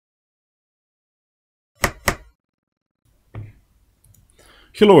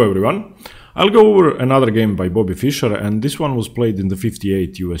Hello everyone, I'll go over another game by Bobby Fischer, and this one was played in the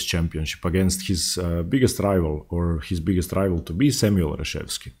 58 US Championship against his biggest rival, or his biggest rival to be, Samuel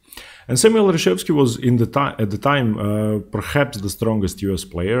Reshevsky. And Samuel Reshevsky was at the time perhaps the strongest US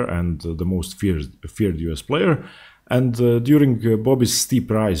player and the most feared US player, and during Bobby's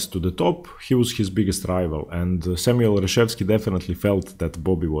steep rise to the top, he was his biggest rival, and Samuel Reshevsky definitely felt that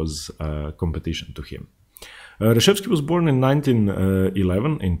Bobby was competition to him. Reshevsky was born in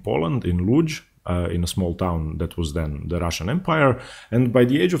 1911 in Poland, in Łódź, in a small town that was then the Russian Empire, and by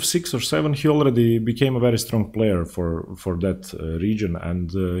the age of 6 or 7 he already became a very strong player for that region,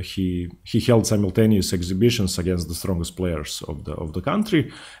 and he held simultaneous exhibitions against the strongest players of the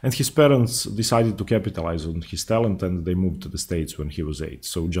country, and his parents decided to capitalize on his talent, and they moved to the States when he was 8,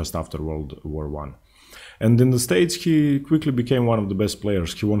 so just after World War I. And in the States, he quickly became one of the best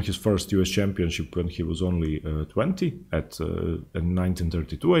players. He won his first US championship when he was only 20, in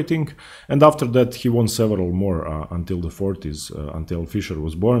 1932, I think. And after that, he won several more until the 40s, until Fischer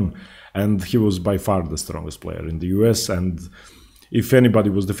was born. And he was by far the strongest player in the US. And if anybody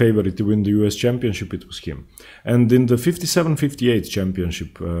was the favorite to win the US championship, it was him. And in the 57-58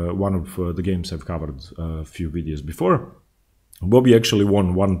 championship, one of the games I've covered a few videos before, Bobby actually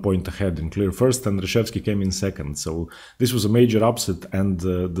won 1 point ahead in clear first, and Reshevsky came in second. So this was a major upset and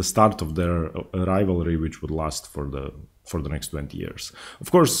the start of their rivalry, which would last for the next 20 years. Of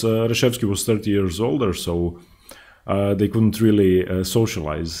course, Reshevsky was 30 years older, so they couldn't really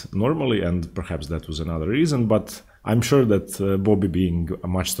socialize normally, and perhaps that was another reason. But I'm sure that Bobby, being a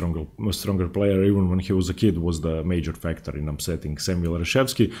much stronger player, even when he was a kid, was the major factor in upsetting Samuel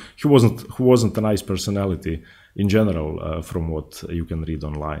Reshevsky, who wasn't a nice personality in general, from what you can read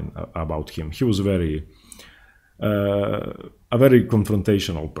online about him. He was a very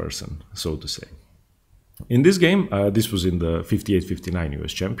confrontational person, so to say. In this game, this was in the 58-59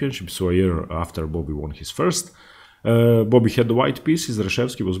 US Championship, so a year after Bobby won his first. Bobby had the white pieces,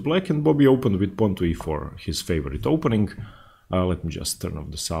 Reshevsky was black, and Bobby opened with pawn to e4, his favorite opening. Let me just turn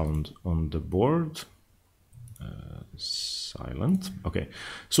off the sound on the board. Silent. Okay.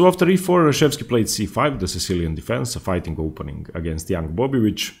 So after e4, Reshevsky played c5, the Sicilian defense, a fighting opening against young Bobby,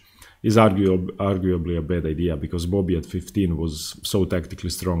 which is arguably a bad idea, because Bobby at 15 was so tactically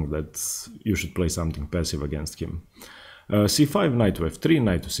strong that you should play something passive against him. c5, knight to f3,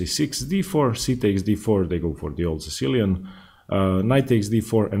 knight to c6, d4, c takes d4, they go for the old Sicilian, knight takes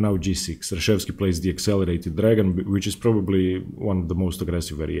d4, and now g6. Reshevsky plays the accelerated dragon, which is probably one of the most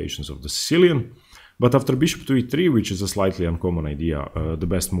aggressive variations of the Sicilian. But after bishop to e3, which is a slightly uncommon idea, the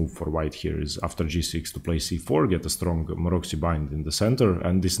best move for white here is after g6 to play c4, get a strong Maroczy bind in the center,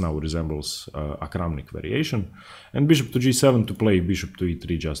 and this now resembles a Kramnik variation. And bishop to g7 to play bishop to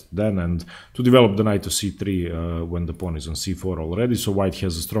e3 just then, and to develop the knight to c3 when the pawn is on c4 already, so white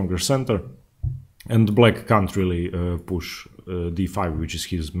has a stronger center. And black can't really push d5, which is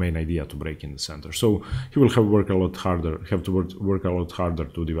his main idea, to break in the center. So he will have to work a lot harder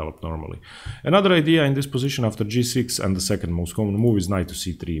to develop normally. Another idea in this position after g6, and the second most common move, is knight to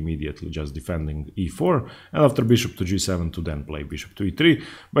c3 immediately, just defending e4, and after bishop to g7 to then play bishop to e3.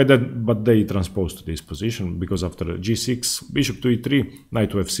 But they transpose to this position, because after g6, bishop to e3, knight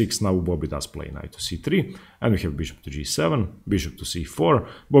to f6, now Bobby does play knight to c3, and we have bishop to g7, bishop to c4.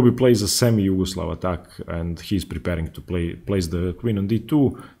 Bobby plays a semi-Yugoslav attack, and he's preparing to place the queen on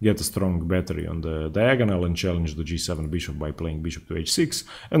d2, get a strong battery on the diagonal, and challenge the g7 bishop by playing bishop to h6.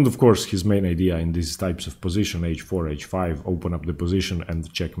 And of course, his main idea in these types of position, h4, h5, open up the position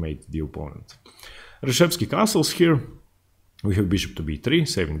and checkmate the opponent. Reshevsky castles here. We have bishop to b3,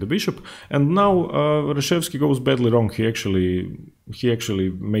 saving the bishop, and now Reshevsky goes badly wrong. He actually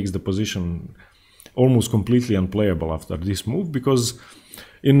makes the position almost completely unplayable after this move, because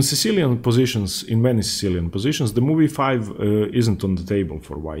in many Sicilian positions, the move e5 isn't on the table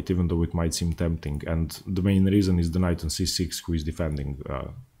for white, even though it might seem tempting, and the main reason is the knight on c6, who is defending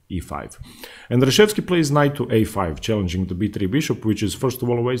e5. And Reshevsky plays knight to a5, challenging the b3 bishop, which is first of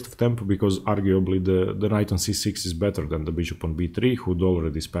all a waste of tempo, because arguably the knight on c6 is better than the bishop on b3, who'd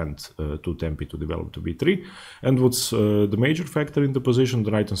already spent 2 tempi to develop to b3. And what's the major factor in the position, the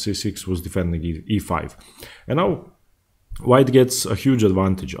knight on c6 was defending e5. And now white gets a huge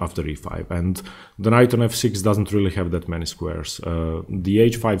advantage after e5, and the knight on f6 doesn't really have that many squares. The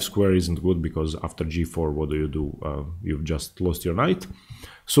h5 square isn't good, because after g4, what do? You've just lost your knight.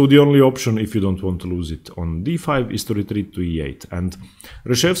 So the only option, if you don't want to lose it on d5, is to retreat to e8. And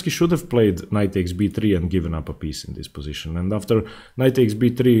Reshevsky should have played knight takes b3 and given up a piece in this position. And after knight takes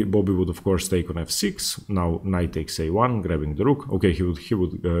b3, Bobby would of course take on f6. Now knight takes a1, grabbing the rook. Okay, he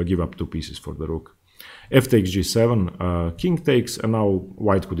would give up 2 pieces for the rook. F takes g7, king takes, and now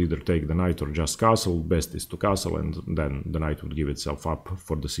white could either take the knight or just castle. Best is to castle, and then the knight would give itself up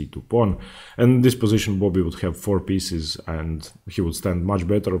for the c2 pawn. And in this position, Bobby would have 4 pieces, and he would stand much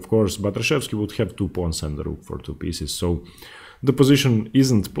better, of course, but Reshevsky would have 2 pawns and the rook for 2 pieces. So the position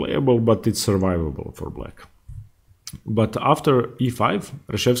isn't playable, but it's survivable for black. But after e5,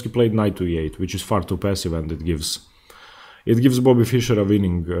 Reshevsky played knight to e8, which is far too passive, and it gives Bobby Fischer a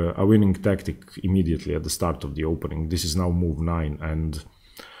winning tactic immediately at the start of the opening. This is now move 9, and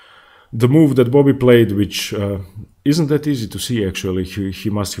the move that Bobby played, which isn't that easy to see actually, he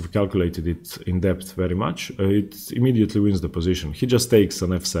must have calculated it in depth very much, it immediately wins the position. He just takes an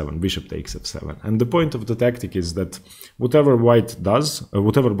f7, bishop takes f7, and the point of the tactic is that whatever black does,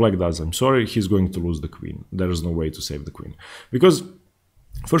 he's going to lose the queen. There is no way to save the queen, because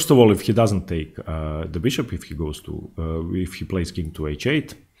first of all, if he doesn't take the bishop, if he plays king to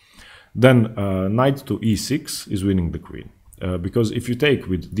h8, then knight to e6 is winning the queen. Because if you take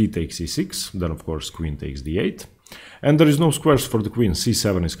with d takes e6, then of course queen takes d8, and there is no squares for the queen.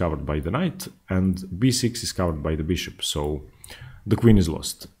 c7 is covered by the knight, and b6 is covered by the bishop, so the queen is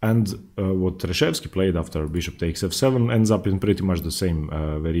lost. And what Reshevsky played after bishop takes f7 ends up in pretty much the same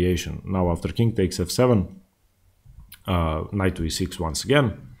variation. Now after king takes f7, knight to e6 once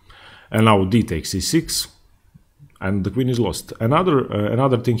again, and now d takes e6, and the queen is lost.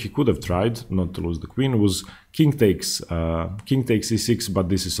 Another thing he could have tried not to lose the queen was king takes e6, but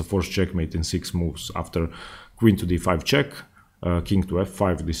this is a forced checkmate in 6 moves. After queen to d5 check, king to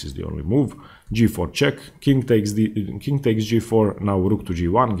f5, this is the only move, g4 check, king takes g4, now rook to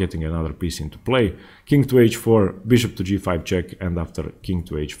g1, getting another piece into play, king to h4, bishop to g5 check, and after king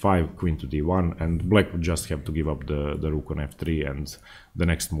to h5, queen to d1, and black would just have to give up the rook on f3, and the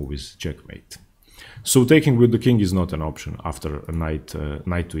next move is checkmate. So taking with the king is not an option. After a knight to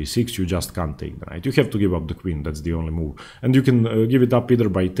e6, you just can't take the knight. You have to give up the queen, that's the only move. And you can give it up either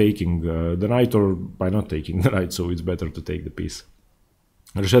by taking the knight or by not taking the knight, so it's better to take the piece.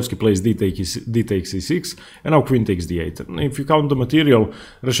 Reshevsky plays d takes e6, and now queen takes d8. And if you count the material,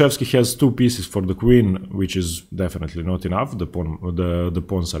 Reshevsky has 2 pieces for the queen, which is definitely not enough. The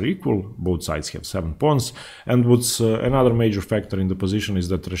pawns are equal, both sides have 7 pawns. And what's another major factor in the position is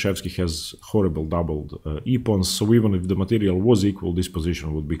that Reshevsky has horrible doubled e-pawns, so even if the material was equal, this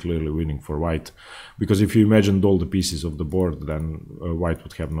position would be clearly winning for white. Because if you imagined all the pieces of the board, then white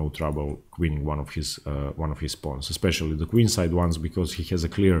would have no trouble winning one of his pawns, especially the queenside ones, because he has a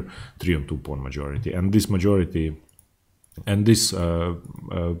clear 3-on-2 pawn majority, and this majority and these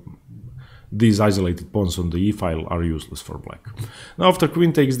isolated pawns on the e file are useless for black. Now after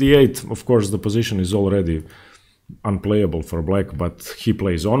queen takes d8, of course the position is already unplayable for black, but he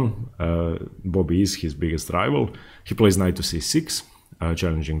plays on. Bobby is his biggest rival. He plays knight to c6,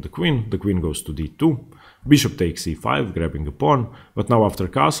 challenging the queen. The queen goes to d2, bishop takes e5, grabbing a pawn, but now after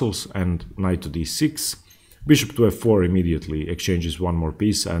castles and knight to d6, bishop to f4 immediately exchanges one more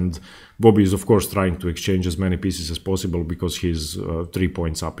piece, and Bobby is of course trying to exchange as many pieces as possible because he's 3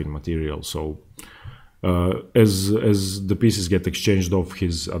 points up in material. So as the pieces get exchanged off,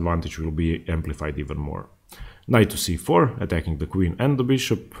 his advantage will be amplified even more. Knight to c4, attacking the queen and the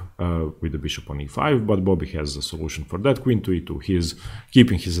bishop with the bishop on e5, but Bobby has a solution for that. Queen to e2, he is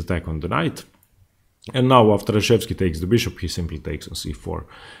keeping his attack on the knight. And now after Reshevsky takes the bishop, he simply takes on c4.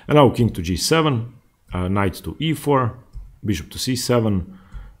 And now king to g7, knight to e4, bishop to c7,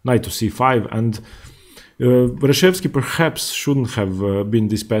 knight to c5, and Reshevsky perhaps shouldn't have been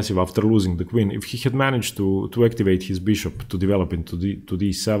this passive after losing the queen. If he had managed to activate his bishop to develop into to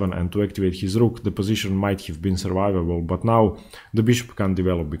d7 and to activate his rook, the position might have been survivable, but now the bishop can't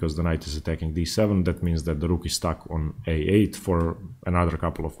develop because the knight is attacking d7. That means that the rook is stuck on a8 for another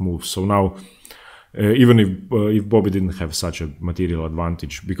couple of moves. So now, even if Bobby didn't have such a material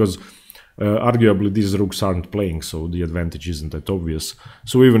advantage, because arguably these rooks aren't playing, so the advantage isn't that obvious.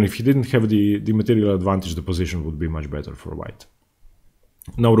 So even if he didn't have the material advantage, the position would be much better for white.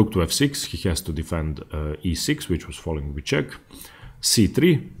 Now rook to f6, he has to defend e6, which was falling with check.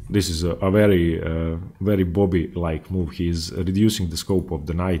 c3, this is a very Bobby-like move. He is reducing the scope of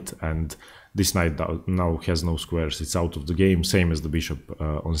the knight, and this knight now has no squares. It's out of the game, same as the bishop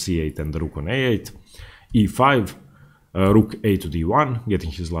on c8 and the rook on a8. e5, rook a to d1,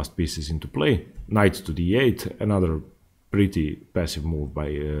 getting his last pieces into play. Knight to d8, another pretty passive move by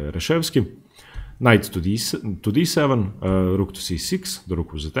Reshevsky. Knight to d7, rook to c6, the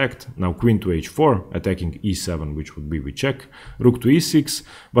rook was attacked. Now queen to h4, attacking e7, which would be with check. Rook to e6,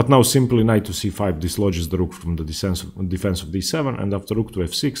 but now simply knight to c5 dislodges the rook from the defense of d7, and after rook to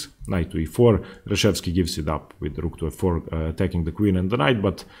f6, knight to e4, Reshevsky gives it up with rook to f4 attacking the queen and the knight,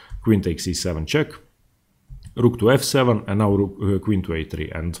 but queen takes e7 check. rook to f7, and now queen to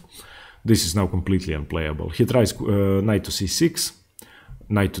a3, and this is now completely unplayable. He tries knight to c6,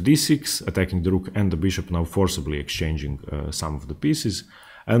 knight to d6, attacking the rook and the bishop, now forcibly exchanging some of the pieces.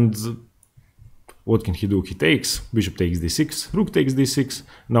 And what can he do? He takes, bishop takes d6, rook takes d6,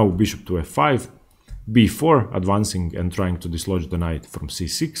 now bishop to f5, b4, advancing and trying to dislodge the knight from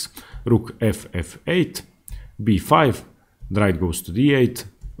c6, rook f8, b5, the knight goes to d8,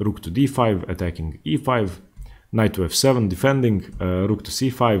 rook to d5, attacking e5, knight to f7, defending, rook to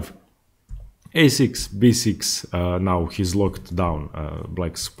c5, a6, b6, now he's locked down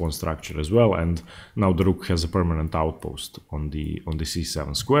black's pawn structure as well, and now the rook has a permanent outpost on the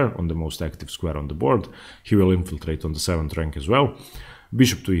c7 square, on the most active square on the board. He will infiltrate on the 7th rank as well.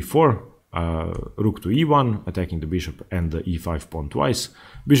 Bishop to e4, rook to e1, attacking the bishop and the e5 pawn twice,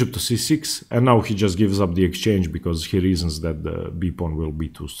 bishop to c6, and now he just gives up the exchange because he reasons that the b pawn will be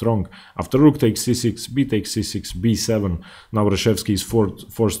too strong. After rook takes c6, b takes c6, b7, now Reshevsky is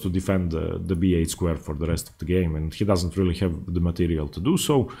forced to defend the b8 square for the rest of the game, and he doesn't really have the material to do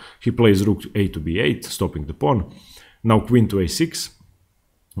so. He plays rook a to b8, stopping the pawn. Now queen to a6,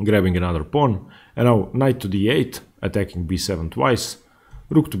 grabbing another pawn, and now knight to d8, attacking b7 twice,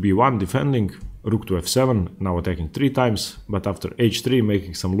 rook to b1, defending, rook to f7, now attacking 3 times, but after h3,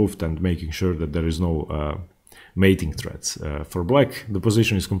 making some luft and making sure that there is no mating threats for black. The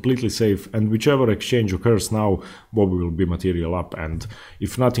position is completely safe, and whichever exchange occurs now, Bobby will be material up, and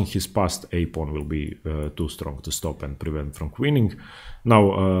if nothing, his passed a pawn will be too strong to stop and prevent from queening.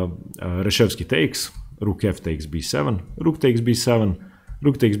 Now Reshevsky takes, rook f takes b7, rook takes b7,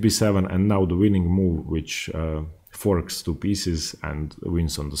 rook takes b7, and now the winning move, which forks 2 pieces and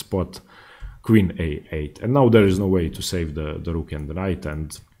wins on the spot, queen a8. And now there is no way to save the rook and the knight,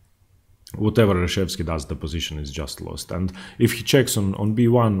 and whatever Reshevsky does, the position is just lost. And if he checks on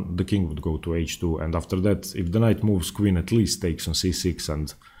b1, the king would go to h2, and after that, if the knight moves, queen at least takes on c6,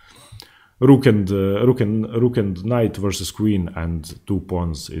 and rook and knight versus queen and 2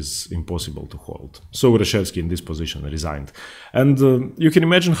 pawns is impossible to hold. So Reshevsky in this position resigned. And you can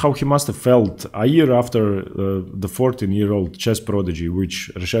imagine how he must have felt a year after the 14-year-old chess prodigy,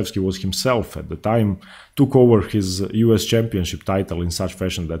 which Reshevsky was himself at the time, took over his US championship title in such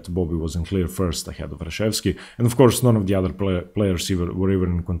fashion that Bobby was in clear first ahead of Reshevsky. And of course, none of the other players were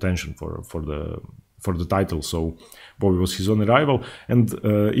even in contention for the title, so Bobby was his only rival. And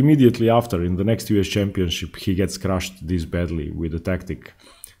immediately after, in the next US championship, he gets crushed this badly with a tactic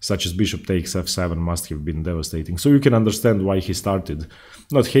such as bishop takes f7 must have been devastating. So you can understand why he started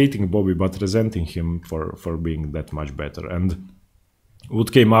not hating Bobby, but resenting him for being that much better. And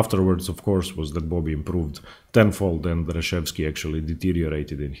what came afterwards, of course, was that Bobby improved tenfold and Reshevsky actually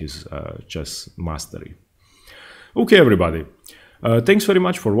deteriorated in his chess mastery. Okay, everybody. Thanks very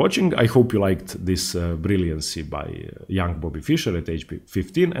much for watching. I hope you liked this brilliancy by young Bobby Fischer at age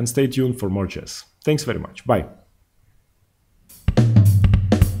 15, and stay tuned for more chess. Thanks very much. Bye.